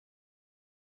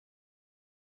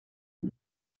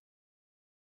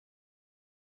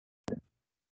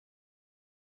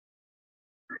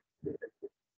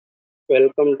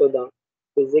Welcome to the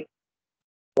Physics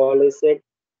Polyset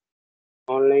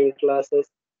online classes.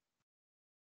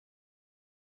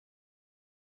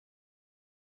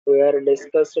 We are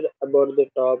discussed about the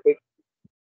topic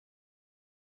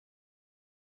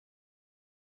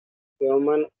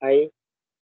human eye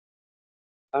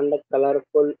and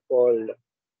colorful world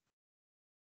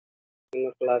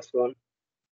in class 1.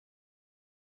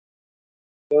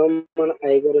 Human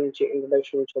eye గురించి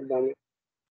introduction చూద్దాము.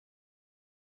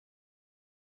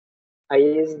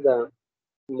 Eye is the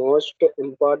most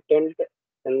important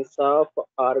sense of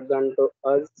organ to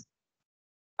us.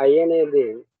 Eye అనేది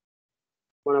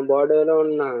మన బాడీలో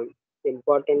ఉన్న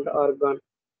important organ.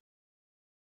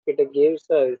 It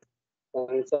gives us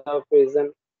sense of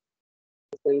vision.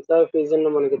 Sense of vision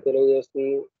మనకి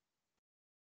తెలియజేస్తుంది.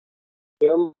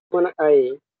 Human eye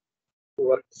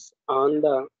works on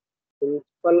the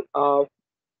principle of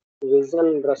vision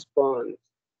response.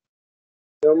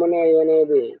 Human I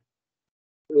అనేది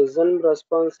vision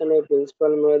response అనే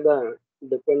principal మీద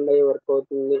depend అయ్యి వర్క్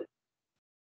అవుతుంది.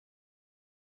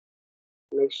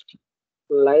 Next,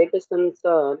 light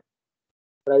sensor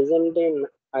present in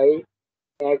eye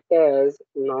act as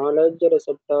knowledge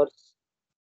receptors.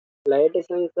 Light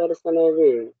sensors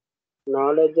అనేవి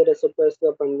knowledge receptors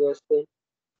గా పనిచేస్తాయి.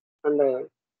 And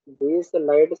these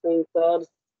light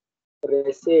sensors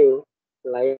receive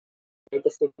light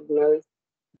signals.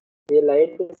 ఈ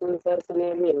light sensors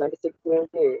అనేవి లైట్ సిగ్నల్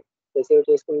ని రిసీవ్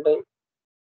చేసుకుంటాయి.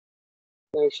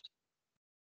 Next,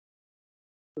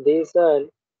 these are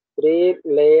 3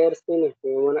 layers in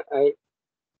human I.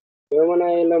 Human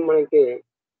ఐలో మనకి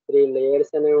 3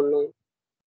 layers అనేవి ఉన్నాయి.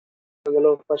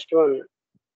 అందులో first one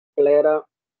క్లెరా.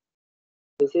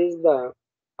 This is the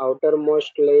outer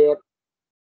most layer.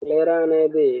 క్లెరా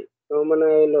అనేది హ్యూమన్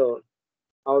ఐలో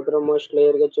outer most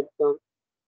layer గా చెప్తాం.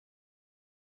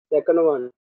 Second one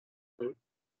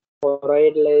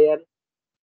choroid layer.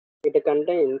 It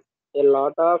contains a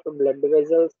lot of blood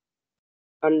vessels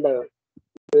and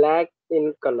black in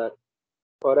color.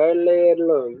 choroid layer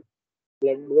లో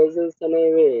blood vessels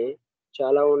అనేవి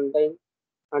చాలా ఉంటాయి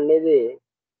and ఇది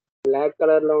black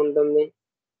colour లో ఉంటుంది.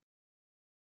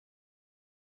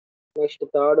 Next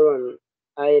third one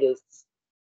iris.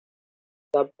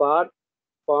 The part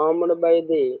formed by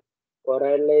the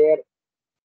choroid layer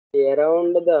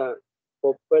around the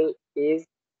pupil is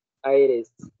iris.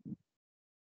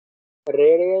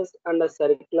 Radius and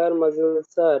circular muscles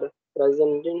are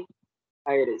present in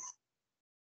iris.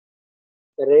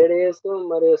 Radius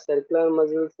మరియు circular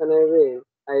muscles అనేవి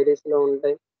iris లో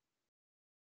ఉంటాయి.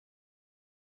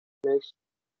 Next,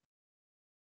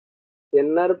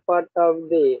 inner part of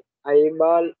the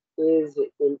eyeball is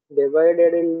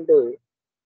divided into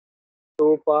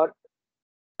 2 parts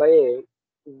by a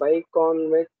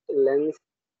biconvex lens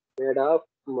made of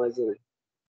muscle.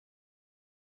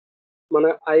 మన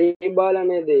eyeball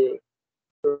అనేది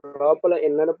లోపల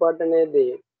inner part అనేది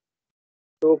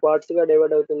 2 parts గా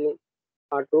divide అవుతుంది.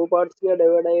 ఆ 2 parts గా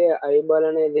డివైడ్ అయ్యే ఐబాల్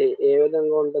అనేది ఏ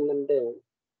విధంగా ఉంటుందంటే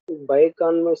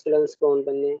బైకాన్వెక్స్ లెన్స్ గా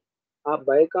ఉంటుంది. ఆ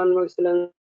బైకాన్వెక్స్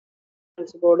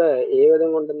లెన్స్ కూడా ఏ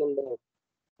విధంగా ఉంటుందంటే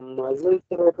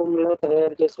మజిల్స్ రూపంలో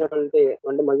తయారు చేసినటువంటి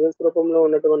అంటే మజిల్స్ రూపంలో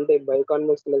ఉన్నటువంటి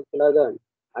బైకాన్వెక్స్ లెన్స్ లాగా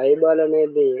ఐబాల్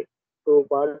అనేది 2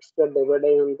 parts గా డివైడ్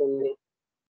అయి ఉంటుంది.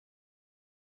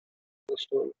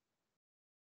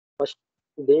 ఫస్ట్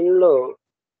దీనిలో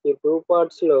ఈ 2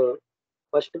 parts లో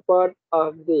first part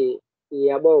of the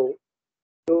above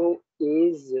 2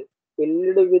 is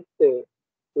filled with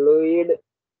fluid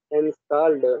and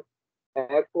called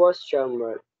aqueous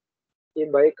chamber. ఈ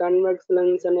బైకాన్వెక్స్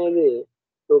లెన్స్ అనేది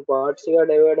 2 parts గా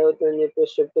డివైడ్ అవుతుందని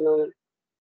చెప్పేసి చెప్తున్నాను.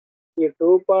 ఈ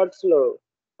 2 parts లో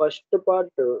ఫస్ట్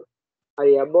పార్ట్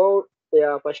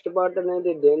ఫస్ట్ పార్ట్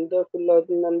అనేది దేనితో ఫిల్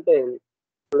అవుతుందంటే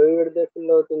ఫ్లూయిడ్ తో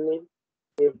ఫిల్ అవుతుంది.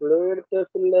 ఈ ఫ్లూయిడ్ తో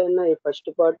ఫిల్ అయిన ఈ ఫస్ట్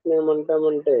పార్ట్ ని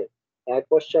ఏమంటామంటే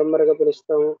aqueous chamber గా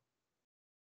పిలుస్తాము.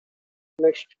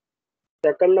 Next,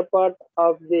 second part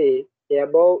of the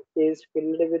above is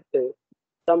filled with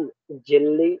some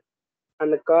jelly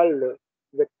and called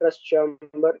vitreous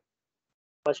chamber.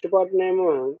 First part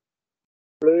నేమో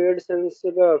ఫ్లూయిడ్ సెన్స్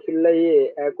గా ఫిల్ అయ్యి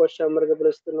aqueous chamber గా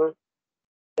పిలుస్తున్నాం.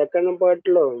 సెకండ్ పార్ట్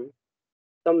లో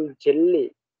సమ్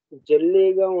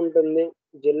జెల్లీగా ఉంటుంది.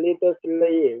 జెల్లీతో ఫిల్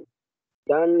అయ్యి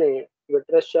దాన్ని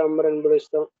విట్రస్ ఛాంబర్ అని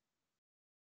పిలుస్తాం.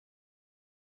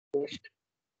 నెక్స్ట్,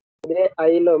 ఇదే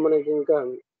ఐలో మనకి ఇంకా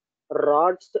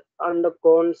rods and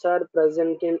cones are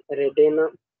present in retina.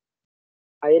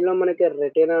 ఐలో మనకి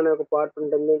రెటీనా అనే ఒక పార్ట్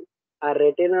ఉంటుంది. ఆ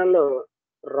రెటీనాలో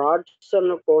రాడ్స్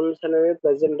అండ్ కోన్స్ అనేవి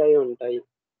ప్రెసెంట్ అయి ఉంటాయి.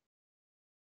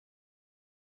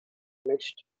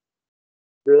 Next,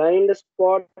 blind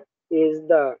spot is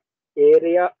the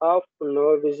area of no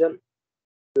vision.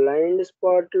 Blind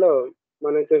స్పాట్‌లో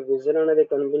మనకి విజన్ అనేది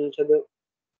కనిపించదు.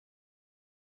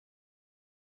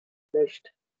 Next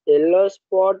yellow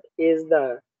spot is the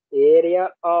area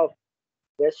of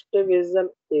best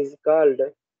vision is called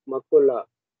మకులా.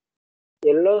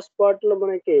 Yellow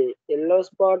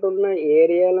spot ఉన్న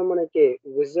ఏరియాలో మనకి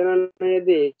విజన్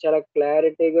అనేది చాలా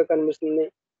క్లారిటీగా కనిపిస్తుంది.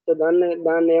 సో,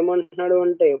 దాన్ని ఏమంటున్నాడు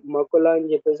అంటే మకులా అని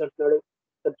చెప్పేసి అంటున్నాడు.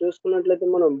 ఇక్కడ చూసుకున్నట్లయితే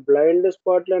మనం బ్లైండ్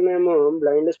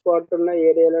స్పాట్ ఉన్న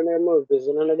ఏరియాలోనేమో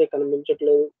విజన్ అనేది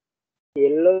కనిపించట్లేదు.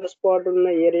 యెల్లో స్పాట్ ఉన్న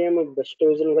ఏరియా ఏమో బెస్ట్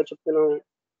విజన్‌గా చెప్తున్నాము.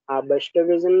 ఆ బెస్ట్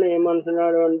విజన్‌ని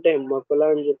ఏమంటున్నాడు అంటే మకులా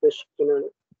అని చెప్పేసి చెప్తున్నాడు.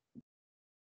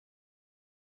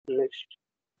 Next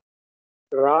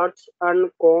rods and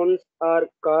cones are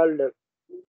called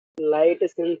light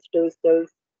sensitive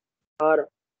cells or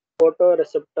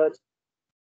photoreceptors.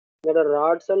 ఇక్కడ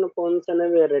రాడ్స్ అండ్ కోన్స్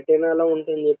అనేవి రెటీనాలో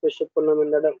ఉంటాయని చెప్పేసి చెప్పుకున్నాం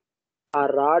ఇందాక. ఆ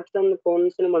రాడ్స్ అండ్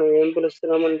కోన్స్ ని మనం ఏం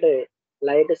పిలుస్తున్నామంటే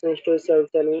లైట్ సెన్సిటివ్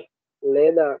సెల్స్ అని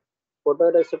లేదా ఫోటో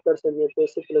రిసెప్టర్స్ అని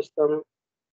చెప్పేసి పిలుస్తాము.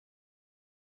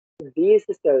 దీస్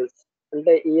సెల్స్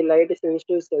అంటే ఈ light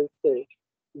sensitive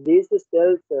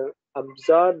cells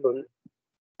absorb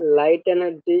light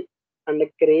energy and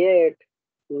create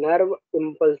nerve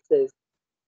impulses.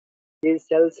 ఈ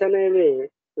సెల్స్ అనేవి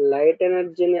లైట్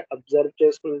ఎనర్జీని అబ్జర్వ్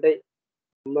చేసుకుంటాయి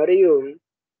మరియు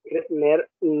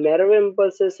నెర్వ్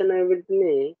ఇంపల్సెస్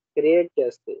అనేవిటిని క్రియేట్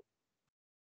చేస్తాయి.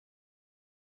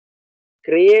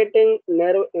 Creating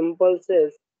nerve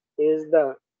impulses is the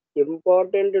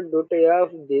important duty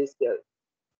of these cells.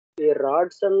 ఈ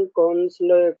రాడ్స్ అండ్ కోన్స్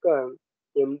లో యొక్క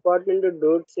ఇంపార్టెంట్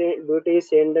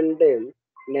డ్యూటీస్ ఏంటంటే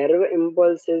నెర్వ్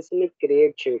ఇంపల్సెస్ ని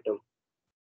క్రియేట్ చేయటం.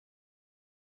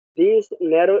 These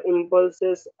nerve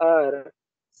impulses are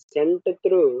sent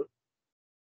through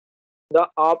the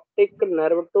optic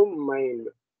nerve to mind.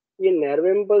 ఈ nerve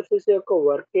impulses యొక్క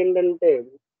work ఏంటంటే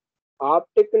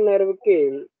optic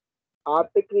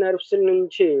nerves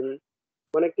నుంచి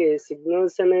మనకి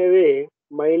సిగ్నల్స్ అనేవి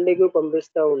మైండ్‌కి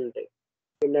పంపిస్తా ఉంటాయి.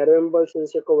 ఈ నెర్వ్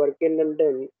ఇంపల్సెస్ యొక్క వర్క్ ఏంటంటే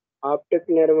ఆప్టిక్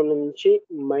నెర్వ్ నుంచి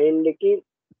మైండ్‌కి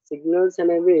సిగ్నల్స్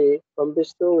అనేవి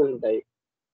పంపిస్తూ ఉంటాయి.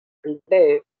 అంటే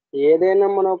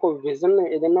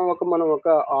మనం ఒక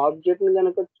ఆబ్జెక్ట్‌ని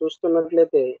గనక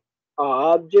చూస్తున్నట్లయితే, ఆ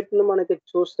ఆబ్జెక్ట్‌ని మనకి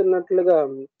చూస్తున్నట్లుగా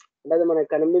అంటే అది మనకు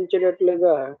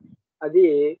కనిపించేటట్లుగా అది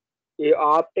ఈ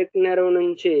ఆప్టిక్ నెర్వ్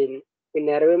నుంచి ఈ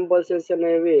నెర్వ్ ఇంపల్సెస్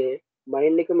అనేవి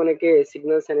మైండ్‌కి మనకి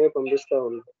సిగ్నల్స్ అనేవి పంపిస్తా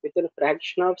ఉంటాయి. వితిన్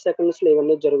ఫ్రాక్షన్ ఆఫ్ సెకండ్స్‌లో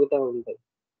ఇవన్నీ జరుగుతా ఉంటాయి.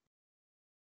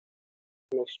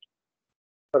 Next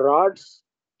rods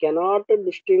cannot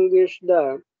distinguish the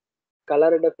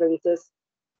colour differences.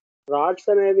 Rods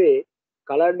అనేవి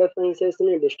కలర్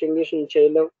డిఫరెన్సెస్‌ని డిస్టింగ్విషన్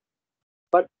చేయలేవు.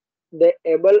 But they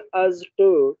able us to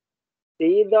see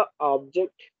the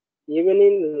object even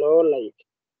in లో లైట్.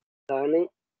 కానీ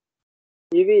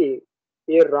ఇవి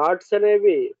ఈ రాడ్స్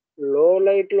అనేవి లో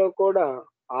లైట్‌లో కూడా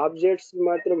ఆబ్జెక్ట్స్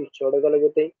మాత్రం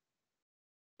చూడగలుగుతాయి.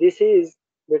 This is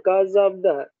because of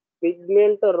the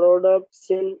pigment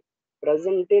రొడోప్సిన్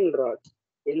present in rods.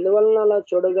 ఎందువలన అలా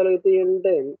చూడగలుగుతాయి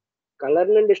అంటే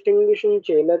కలర్‌ని డిస్టింగ్విషన్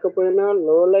చేయలేకపోయినా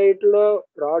లో లైట్‌లో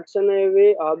రాడ్స్ అనేవి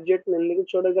ఆబ్జెక్ట్‌ని ఎందుకు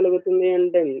చూడగలుగుతుంది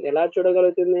అంటే ఎలా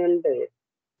చూడగలుగుతుంది అంటే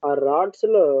ఆ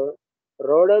రాడ్స్‌లో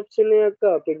రొడోప్సిన్ యొక్క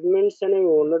పిగ్మెంట్స్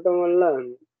అనేవి ఉండటం వల్ల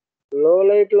లో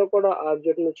లైట్‌లో కూడా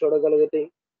ఆబ్జెక్ట్‌ని చూడగలుగుతాయి.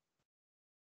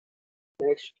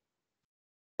 Next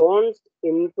cones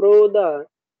improve the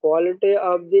quality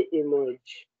of the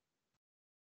image.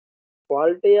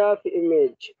 Quality of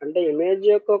image అంటే ఇమేజ్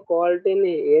యొక్క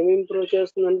క్వాలిటీని ఏమి ఇంప్రూవ్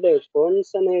చేస్తుందంటే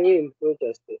కోన్స్ అనేవి ఇంప్రూవ్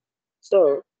చేస్తాయి. So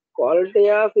quality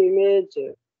of image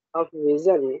of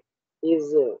vision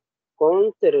is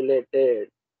cones related.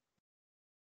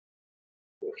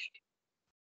 Next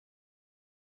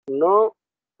no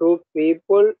two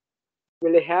people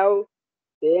will have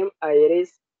same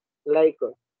iris like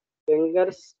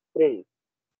fingers print.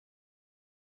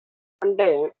 అంటే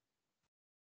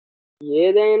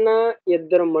ఏదైనా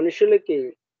ఇద్దరు మనుషులకి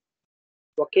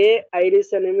ఒకే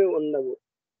ఐరిస్ అనేవి ఉండవు.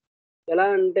 ఎలా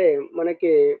అంటే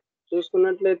మనకి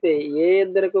చూసుకున్నట్లయితే ఏ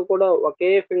ఇద్దరికి కూడా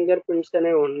ఒకే ఫింగర్ ప్రింట్స్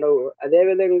అనేవి ఉండవు. అదే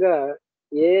విధంగా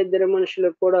ఏ ఇద్దరు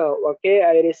మనుషులకు కూడా ఒకే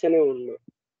ఐరిస్ అనేవి ఉండవు.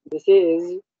 This is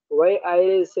why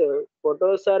iris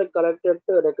photos are collected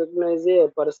to recognise A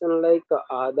person like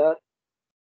Aadhaar.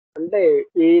 అంటే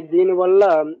దీనివల్ల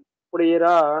ఇప్పుడు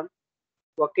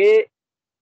ఒకే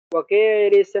ఒకే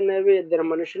ఐరిస్ అనేవి ఇద్దరు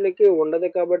మనుషులకి ఉండదు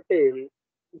కాబట్టి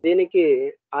దీనికి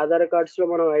ఆధార్ కార్డ్స్‌లో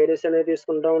మనం ఐరిస్ అనేది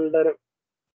తీసుకుంటా ఉంటారు.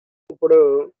 ఇప్పుడు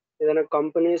ఏదైనా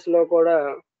కంపెనీస్‌లో కూడా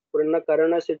ఇప్పుడున్న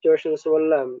కరోనా సిట్యుయేషన్స్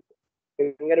వల్ల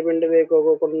ఫింగర్ ప్రింట్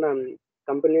వేయకోకుండా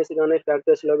కంపెనీస్ గాని,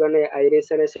 ఫ్యాక్టరీస్‌లో గాని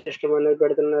ఐరిస్ అనే సిస్టమ్ అనేది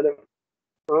పెడుతున్నారు.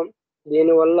 ఆ!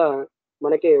 దీనివల్ల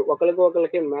మనకి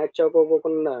ఒకరికి మ్యాచ్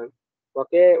అవ్వకోకుండా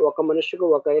ఒక మనిషికి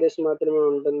ఒక ఐరిస్ మాత్రమే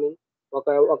ఉంటుంది.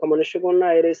 ఒక మనిషికి ఉన్న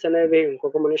ఐరిస్ అనేవి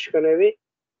ఇంకొక మనిషికి అనేవి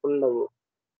ఉండవు.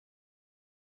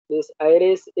 This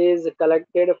iris is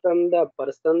collected from the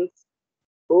persons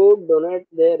who donate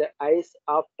there ice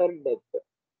after death.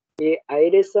 ఈ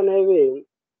ఐరిస్ అనేవి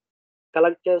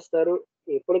కలెక్ట్ చేస్తారు.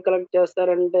 ఎప్పుడు కలెక్ట్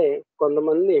చేస్తారంటే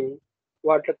కొంతమంది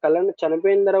వాటి కళ్ళని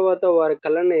చనిపోయిన తర్వాత వారి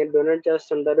కళ్ళని డొనేట్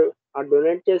చేస్తుంటారు. ఆ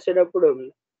డొనేట్ చేసేటప్పుడు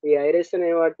ఈ ఐరిస్ అనే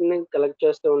వాటిని కలెక్ట్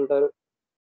చేస్తూ ఉంటారు.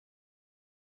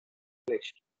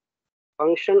 Next,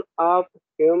 function of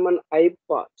human I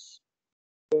parts.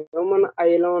 Human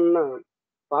ఐలో ఉన్న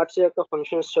పార్ట్స్ యొక్క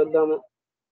ఫంక్షన్స్ చూద్దాము.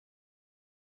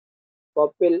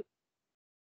 పపిల్,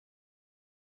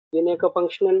 దీని యొక్క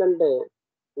ఫంక్షన్ ఏంటంటే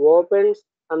opens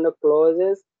and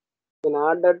closes in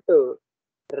order to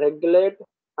regulate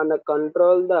and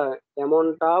control the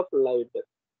amount of light.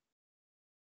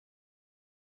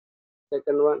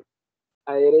 Second one,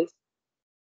 iris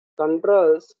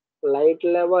controls light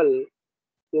level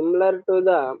similar to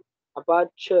the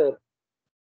aperture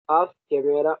of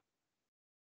camera.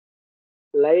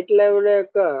 Light level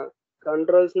యొక్క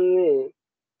controls ని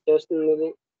చేస్తుంది.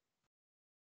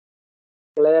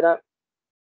 క్లెరా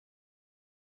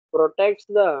protects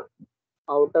the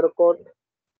outer coat.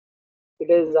 It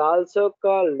is also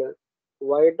called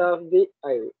white of the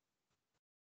eye.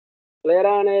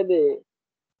 క్లెరా అనేది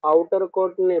outer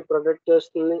coat ని protect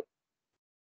చేస్తుంది.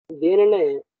 దీనిని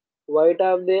white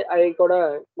of the I కూడా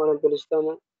మనం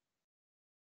పిలుస్తాము.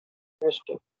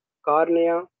 Next,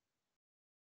 cornea.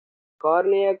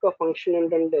 కార్నియా యొక్క ఫంక్షన్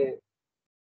ఏంటంటే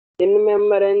thin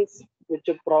membranes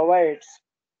which provides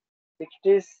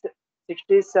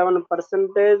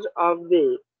 67% of the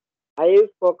I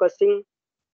focusing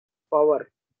power.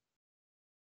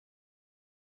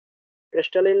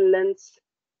 Crystalline lens.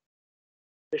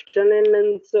 Crystalline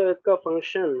lens యొక్క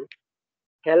function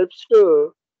helps to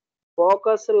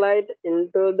focus light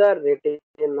into the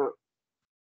retina.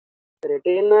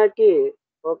 రెటీనాకి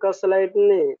focus light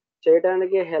ని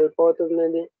చేయడానికి help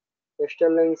అవుతుంది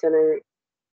crystal lens అనేవి.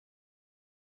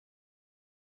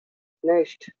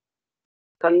 నెక్స్ట్,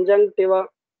 కంజంక్టివా.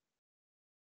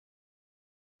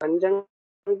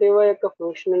 కంజంక్టివా యొక్క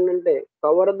function ఏంటంటే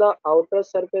cover the outer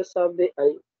surface of the I.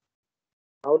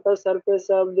 Outer surface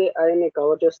of the ఐని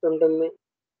cover చేస్తుంటుంది.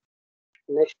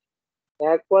 Next,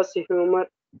 aqueous humour.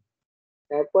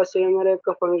 Aqueous humour యొక్క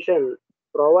function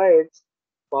provides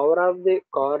power of the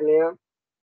cornea.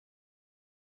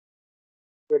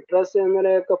 విట్రస్ humour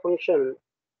యొక్క function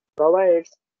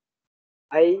provides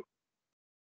I,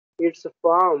 its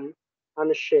form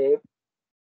and shape.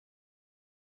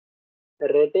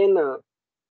 Retina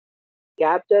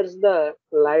captures the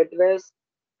light rays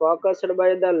focused by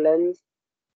the lens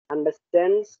and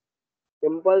sends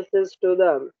impulses to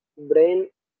the brain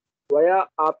via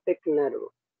optic nerve.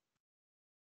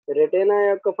 Retina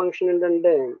యొక్క function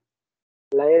ఏంటంటే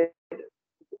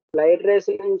light race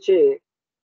నుంచి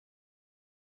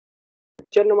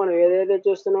పిక్చర్ని మనం ఏదైతే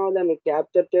చూస్తున్నామో దాన్ని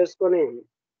capture చేసుకొని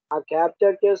ఆ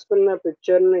capture చేసుకున్న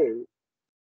పిక్చర్ని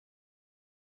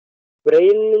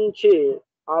brain నుంచి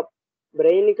ఆ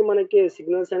బ్రెయిన్కి మనకి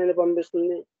సిగ్నల్స్ అనేది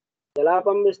పంపిస్తుంది. ఎలా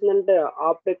పంపిస్తుంది అంటే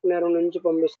ఆప్టిక్ నెర్వ్ నుంచి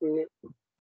పంపిస్తుంది.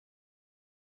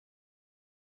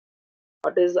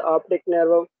 What is optic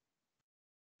nerve?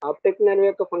 Optic nerve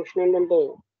యొక్క ఫంక్షన్ ఏంటంటే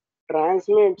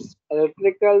transmits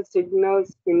electrical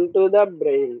signals into the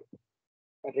brain.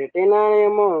 Retina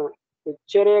ఏమో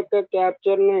పిక్చర్ యొక్క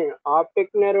క్యాప్చర్ ని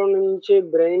ఆప్టిక్ నెర్వ్ నుంచి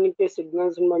బ్రెయిన్ కి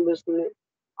సిగ్నల్స్ పంపిస్తుంది.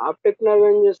 ఆప్టిక్ నెర్వ్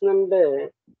ఏం చేస్తుందంటే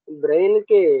బ్రెయిన్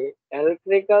కి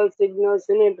ఎలక్ట్రికల్ సిగ్నల్స్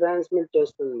ని ట్రాన్స్మిట్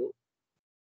చేస్తుంది.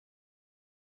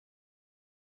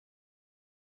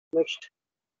 Next,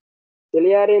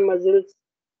 ciliary muscles.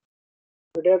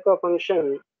 వీటి యొక్క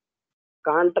function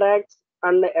contracts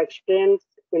and extends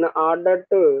in order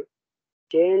to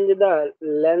change the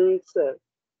lens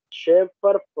shape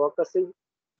for focusing.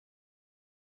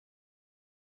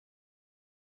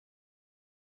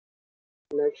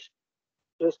 Next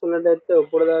చూసుకున్నట్టయితే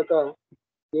ఇప్పుడు దాకా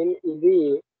ఇది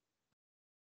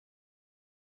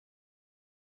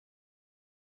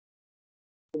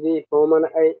హ్యూమన్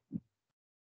ఐ.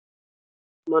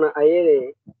 మన ఐ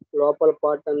లోపల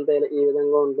పార్ట్ అంతా ఈ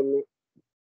విధంగా ఉంటుంది.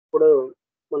 ఇప్పుడు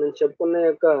మనం చెప్పుకున్న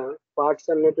యొక్క పార్ట్స్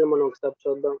అన్నిటిని మనం ఒకసారి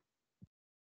చూద్దాం.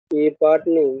 ఈ పార్ట్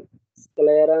ని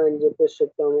స్క్లెరా అని చెప్పేసి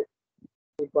చెప్తాము.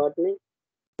 ఈ పార్ట్ ని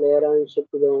స్క్లెరా అని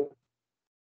చెప్పుదాము.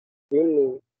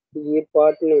 ఈ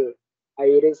పార్ట్ ని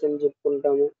ఐరిస్ అని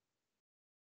చెప్పుకుంటాము.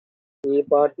 ఈ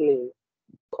పార్ట్ ని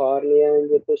కార్నియా అని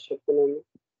చెప్పేసి చెప్తున్నాము.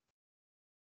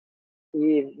 ఈ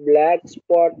బ్లాక్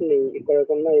స్పాట్ ని ఇక్కడ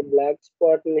ఉన్న ఈ బ్లాక్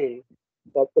స్పాట్ ని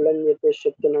పప్పులు అని చెప్పేసి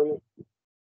చెప్తున్నాము.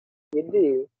 ఇది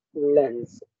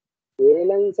లెన్స్. ఏ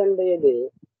లెన్స్ అంటే ఇది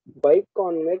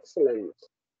బైకాన్వెక్స్ లెన్స్.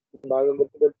 బాగా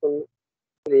గుర్తుపెట్టుకోండి.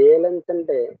 ఇది ఏ లెన్స్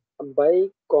అంటే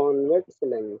బైకాన్వెక్స్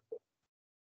లెన్స్.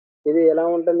 ఇది ఎలా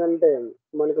ఉంటుందంటే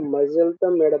మనకి మజిల్తో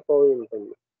మేడప్ అయి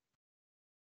ఉంటుంది.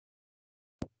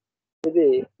 ఇది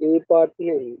ఈ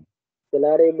పార్ట్ని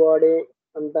సిలారీ బాడీ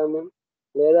అంటాము,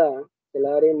 లేదా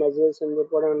సిలారీ మజిల్స్ అని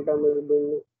కూడా అంటాము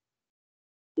దీన్ని.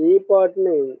 ఈ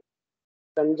పార్ట్ని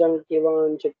కంజంక్టివా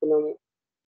అని చెప్తున్నాము.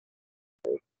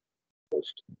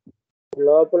 నెక్స్ట్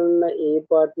లోపల ఉన్న ఈ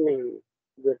పార్ట్ని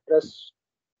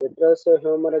విట్రస్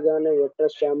హ్యూమర్ గానే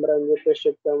విట్రస్ ఛాంబర్ అని చెప్పేసి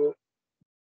చెప్తాము.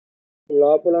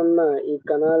 లోపల ఉన్న ఈ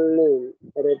కణాలని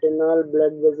రెటినాల్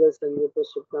బ్లడ్ వెజల్స్ అని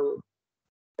చెప్పేసి చెప్తాము.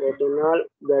 Retinol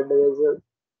blood vessels.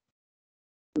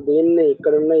 దీన్ని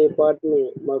ఇక్కడ ఉన్న ఈ పార్ట్ ని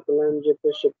మకులా అని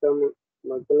చెప్పేసి చెప్తాము.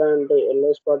 మకులా అంటే ఎల్లో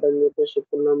స్పాట్ అని చెప్పేసి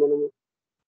చెప్తున్నాం మనము.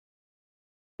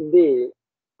 ఇది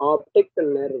ఆప్టిక్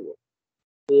నెర్వ్.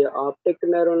 ఈ ఆప్టిక్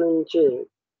నెర్వ్ నుంచి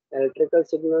ఎలక్ట్రికల్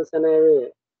సిగ్నల్స్ అనేవి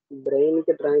బ్రెయిన్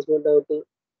కి ట్రాన్స్మిట్ అవుతాయి.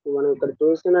 మనం ఇక్కడ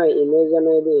చూసిన ఇమేజ్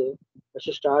అనేది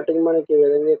ఫస్ట్ స్టార్టింగ్ మనకి ఈ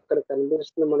విధంగా ఇక్కడ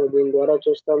కనిపిస్తుంది. మనం దీని ద్వారా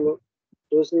చూస్తాము.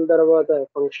 చూసిన తర్వాత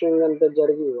ఫంక్షనింగ్ అంతా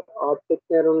జరిగి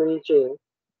ఆప్టిక్ నెర్వ్ నుంచి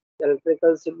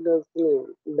ఎలక్ట్రికల్ సిగ్నల్స్ ని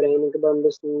బ్రెయిన్ కి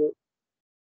పంపిస్తుంది.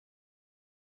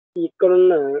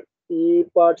 ఇక్కడున్న ఈ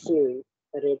పార్ట్స్ ని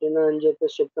రెటినా అని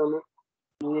చెప్పేసి చెప్తాము.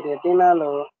 ఈ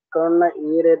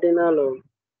రెటినాలో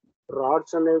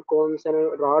రాడ్స్ అండ్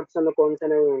కోన్స్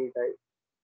అనేవి ఉంటాయి.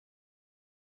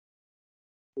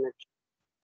 Next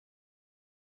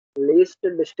least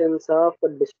distance of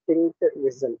distinct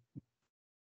vision.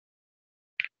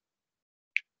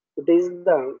 It is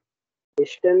the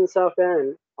distance of an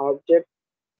object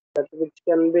that which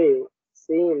can be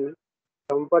seen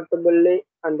comfortably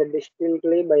and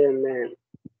distinctly by a man.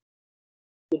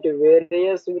 It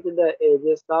varies with the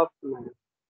ages of man.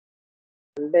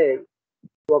 అంటే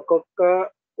ఒక్కొక్క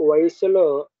వయసులో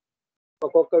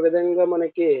ఒక్కొక్క విధంగా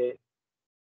మనకి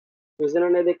vision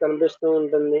అనేది కనిపిస్తూ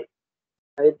ఉంటుంది.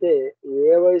 అయితే ఏ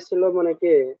వయసులో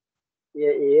మనకి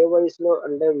ఏ వయసులో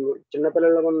అంటే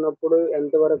చిన్నపిల్లలుగా ఉన్నప్పుడు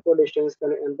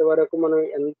ఎంతవరకు మనం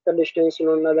ఎంత డిస్టెన్స్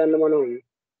ఉన్నదాన్ని మనం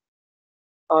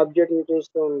ఆబ్జెక్ట్ ని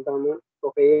చూస్తూ ఉంటాము.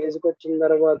 ఒక ఏజ్కి వచ్చిన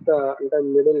తర్వాత అంటే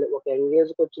ఒక యంగ్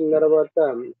ఏజ్కి వచ్చిన తర్వాత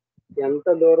ఎంత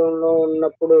దూరంలో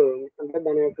ఉన్నప్పుడు అంటే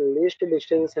దాని యొక్క లీస్ట్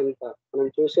డిస్టెన్స్ ఎంత, మనం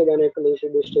చూసే దాని యొక్క లీస్ట్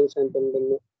డిస్టెన్స్ ఎంత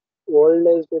ఉంటుంది. ఓల్డ్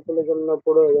ఏజ్ పీపుల్కి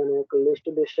ఉన్నప్పుడు దాని యొక్క లీస్ట్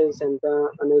డిస్టెన్స్ ఎంత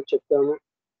అనేది చెప్తాము.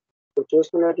 ఇప్పుడు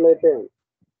చూసుకున్నట్లయితే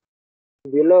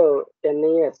బిలో 10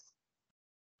 years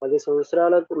 10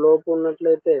 సంవత్సరాలకు లోపు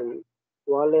ఉన్నట్లయితే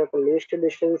వాళ్ళ యొక్క లీస్ట్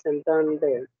డిస్టెన్స్ ఎంత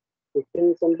అంటే 15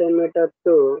 centimeter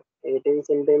to 18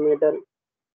 centimeter.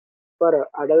 For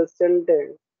adolescent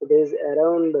it is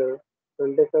around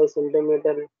 25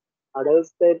 centimeter.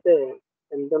 Adults అయితే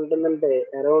ఎంత ఉంటుందంటే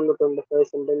around 25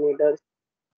 centimeters.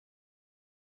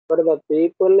 For the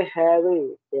people having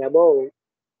above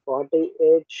 40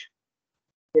 age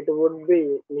it would be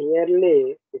nearly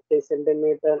 50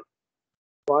 centimeter.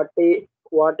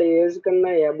 40 age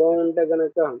కన్నా అబౌవ్ ఉంటే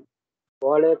కనుక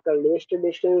వాళ్ళ యొక్క లీస్ట్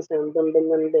డిస్టెన్స్ ఎంత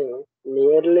ఉంటుందంటే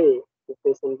nearly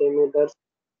 50 centimeters.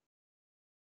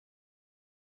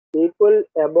 People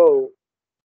above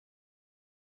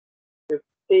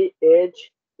 50 age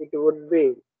it would be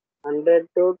 100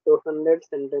 to 200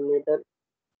 centimeter.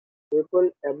 People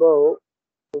above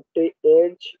 50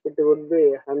 age it would be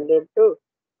 100 to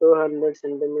 200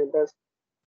 centimeters.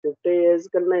 50 age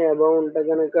కన్నా above ఉంటే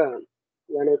కనుక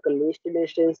దాని యొక్క లీస్ట్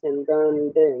డిస్టెన్స్ ఎంత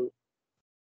అంటే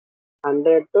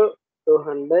 100 to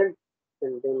 200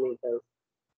 centimeters.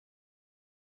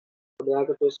 ఇప్పుడు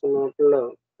దాకా చూసుకున్న వాటిల్లో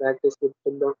ప్రాక్టీస్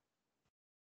చూద్దాం.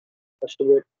 First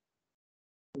bit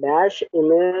dash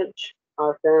image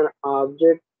of an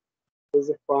object is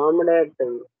formed at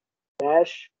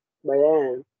dash by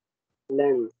an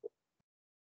lens.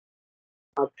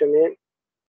 Option A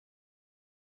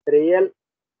real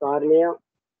cornea.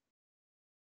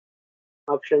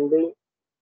 Option B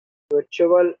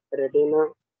virtual retina.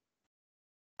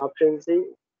 Option C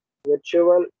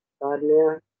virtual cornea.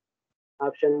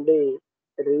 Option D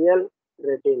real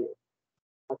retina.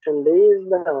 Option D is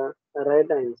the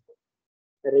right answer.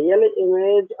 Real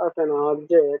image of an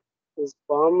object is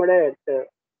formed at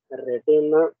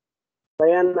retina by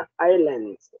an eye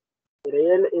lens.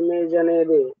 Real image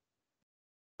అనేది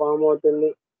form అవుతుంది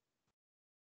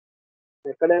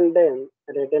ఎక్కడంటే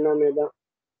retina మీద.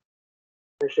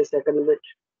 Next second bit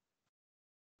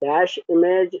dash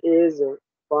image is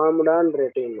formed on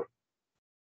retina.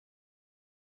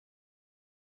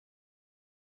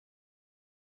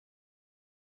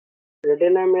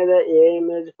 Retina మీద ఏ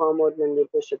image form అవుతుందని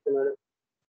చెప్పేసి చెప్తున్నాడు.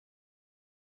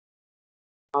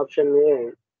 Option A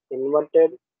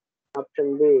inverted, option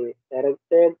B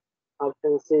erected,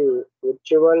 option C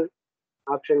virtual,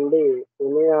 option D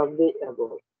any of the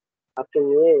above. Option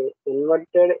A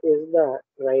inverted is the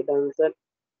right answer.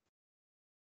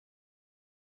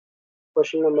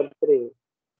 Question number 3.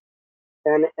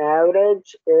 An average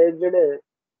aged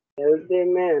healthy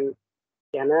man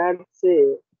cannot see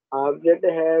object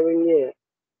having a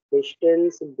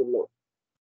distance below.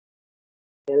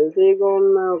 హెల్తీగా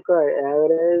ఉన్న ఒక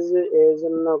average age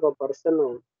ఉన్న ఒక person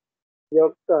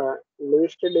యొక్క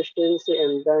least distance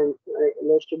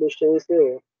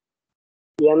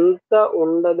ఎంత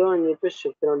ఉండదు అని చెప్పేసి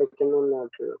చెప్తున్నాడు కింద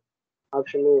ఉన్నట్లు.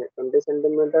 Option A 20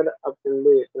 centimetre, option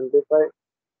B 25,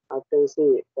 option C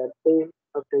 30,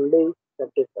 option D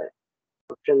 35.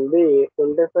 Option B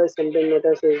 25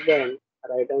 centimetres is the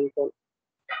right answer.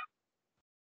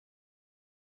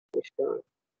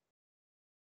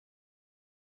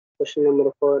 Question number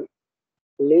 4.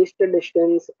 Least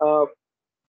distance of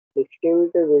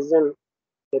distinct vision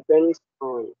depends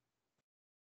on.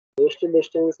 Least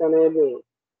distance అనేది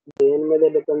దేని మీద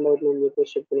డిపెండ్ అవుతుందని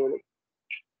చెప్పేసి చెప్తున్నాను.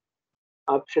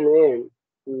 Option A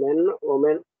men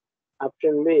women,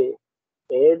 option B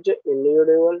age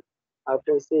individual,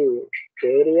 option see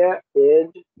area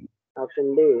age,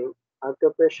 option D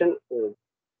occupation age.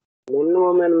 Men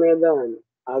women మీద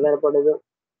ఆధారపడదు,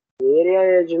 area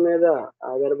age మీద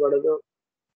ఆధారపడదు,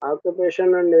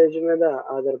 ఆక్యుపేషన్ అండ్ ఏజ్ మీద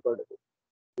ఆధారపడదు,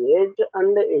 ఏజ్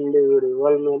అండ్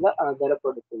ఇండివిజువల్ మీద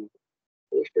ఆధారపడుతుంది.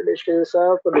 Least distance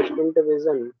of distinct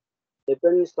vision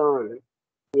depends on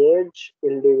age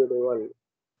individual.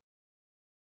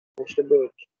 Next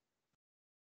bit.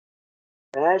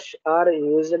 Dash are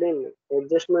used in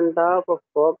adjustment of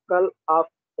focal of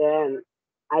an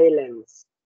eye lens.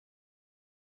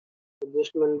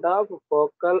 Adjustment of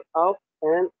focal of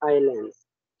an eye lens.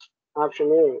 Option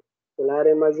A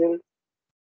ciliary muscle,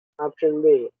 option B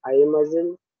eye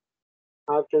muscle,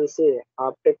 option C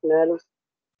optic nerves,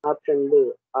 option D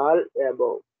all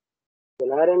above.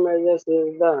 Ciliary muscles is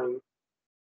the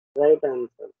right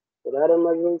answer. Ciliary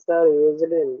muscles are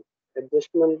used in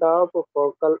adjustment of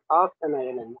focal of an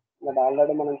eye lens. But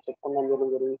already మనం చెప్పుకున్నాం దీని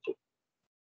గురించి.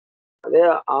 అదే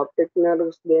optic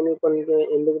nerves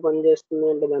ఎందుకు పనిచేస్తుంది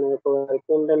అంటే దాని యొక్క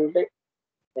వర్క్ ఏంటంటే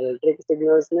ఎలక్ట్రిక్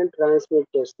సిగ్నల్స్ ని ట్రాన్స్మిట్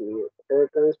చేస్తుంది.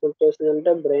 ట్రాన్స్మిట్ చేస్తుంది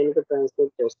అంటే బ్రెయిన్ కి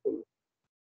ట్రాన్స్మిట్ చేస్తుంది.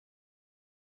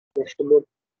 Next bit.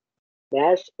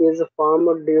 Dash is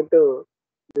formed due to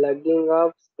plugging of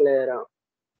sclera.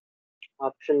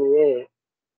 Option A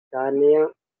cornea,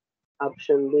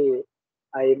 option B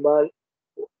eyeball,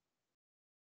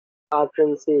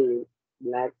 option C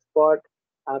black spot,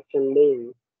 option D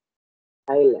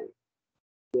island.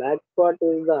 Black spot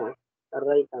is the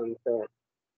right answer.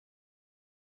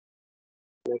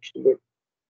 Next bit.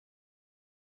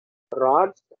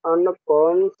 Rods and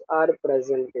cones are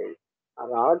present in.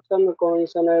 Rods and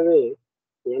cones అనేవి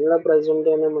దేనిలో present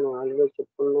అయినా మనం already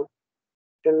చెప్పుకున్నాం.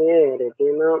 Option A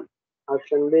retina,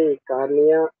 option B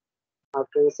cornea,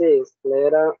 option C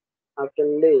sclera,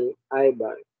 option D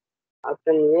eyeball.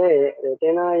 Option A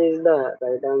retina is the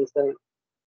right answer.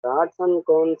 Rods and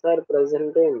cones are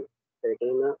present in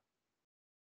retina.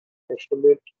 Next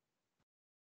bit.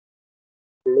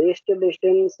 Least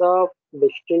distance of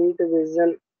distinct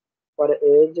vision for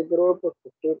age group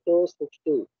 50 to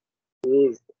 60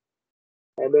 is.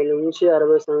 50 నుంచి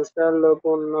 60 సంవత్సరాల లోపు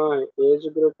ఉన్న age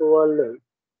group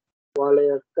వాళ్ళ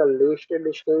యొక్క least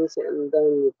distance ఎంత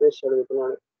అని చెప్పేసి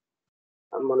అడుగుతున్నాడు.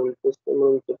 మనం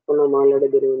చెప్పుకున్నాం ఆల్రెడీ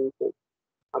దీని గురించి.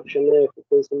 Option A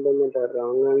 50 centimetre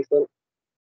wrong answer.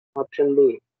 Option B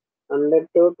 100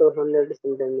 to 200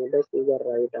 centimeters is the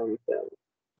right answer.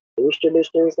 Least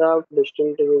distance of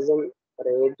distinct vision for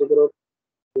age group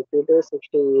 50 to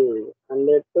 60 is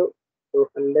 100 to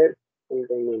 200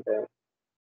 centimeters.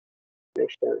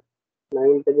 Next one.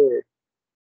 9th grade.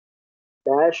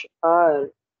 Dash are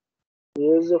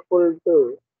useful to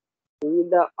see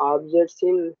the objects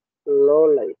in low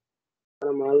light.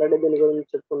 మనం already దీని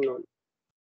గురించి చెప్పుకున్నాం.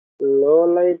 లో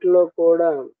light లో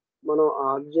కూడా మనం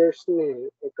objects ని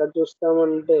ఎక్కడ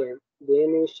చూస్తామంటే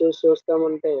దేని యూస్ చేసి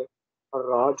చూస్తామంటే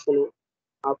రాడ్స్ ని.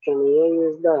 Option A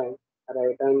is the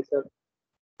right answer.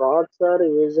 Rods are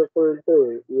useful to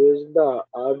use the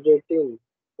object in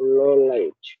లో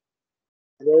లైట్.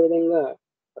 అదేవిధంగా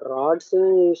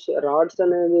రాడ్స్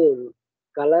అనేది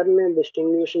కలర్ ని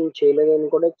డిస్టింగ్విషన్ చేయలేదని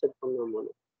కూడా చెప్పుకున్నాం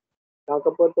మనం.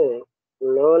 కాకపోతే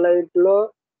లో లైట్ లో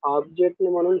ఆబ్జెక్ట్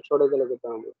ని మనం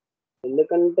చూడగలుగుతాము.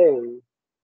 ఎందుకంటే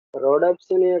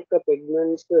రోడప్సిన్ యొక్క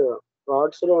పిగ్మెంట్స్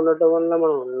రాడ్స్ లో ఉండటం వల్ల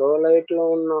మనం లో లైట్ లో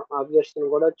ఉన్న ఆబ్జెక్ట్స్ ని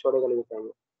కూడా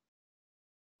చూడగలుగుతాము.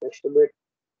 Next bit.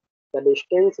 The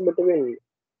distance between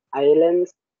eye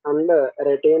lens and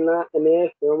retina in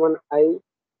a human eye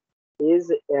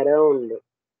is around.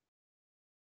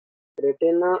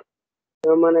 Retina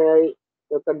human eye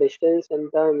యొక్క డిస్టెన్స్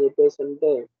ఎంత అని చెప్పేసి అంటే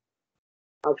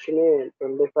option A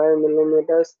 25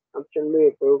 millimeters, option B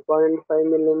 2.5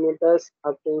 millimeters,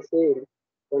 option C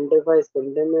 25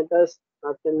 centimeters,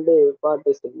 option D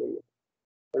 40 centimeters.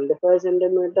 25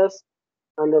 centimeters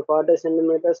and 40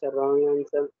 centimeters are wrong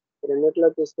answer. రెండిట్లో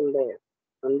చూసుకుంటే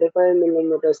 25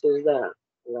 millimeters is the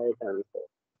right answer.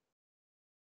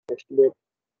 Next bit.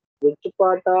 Which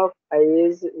part of eye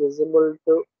is visible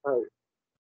to us?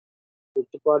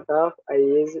 Which part of eye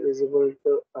is visible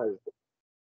to us?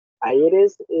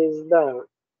 Iris is the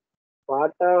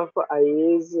part of eye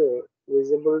is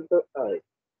visible to us.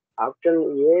 Option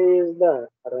A is the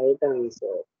right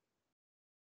answer.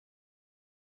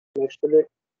 Next bit.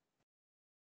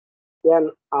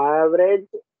 An average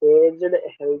aged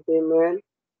healthy man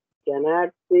cannot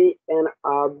see an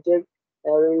object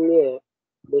having a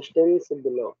distance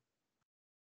below.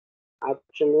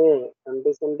 Option A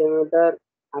 20 centimeter,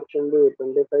 option B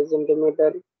 25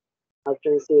 centimeter,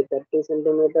 option C 30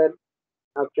 centimeter,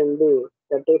 option D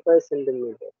 35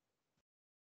 centimeter.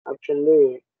 Option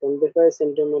B 25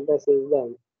 centimeters is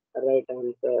the right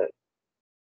answer.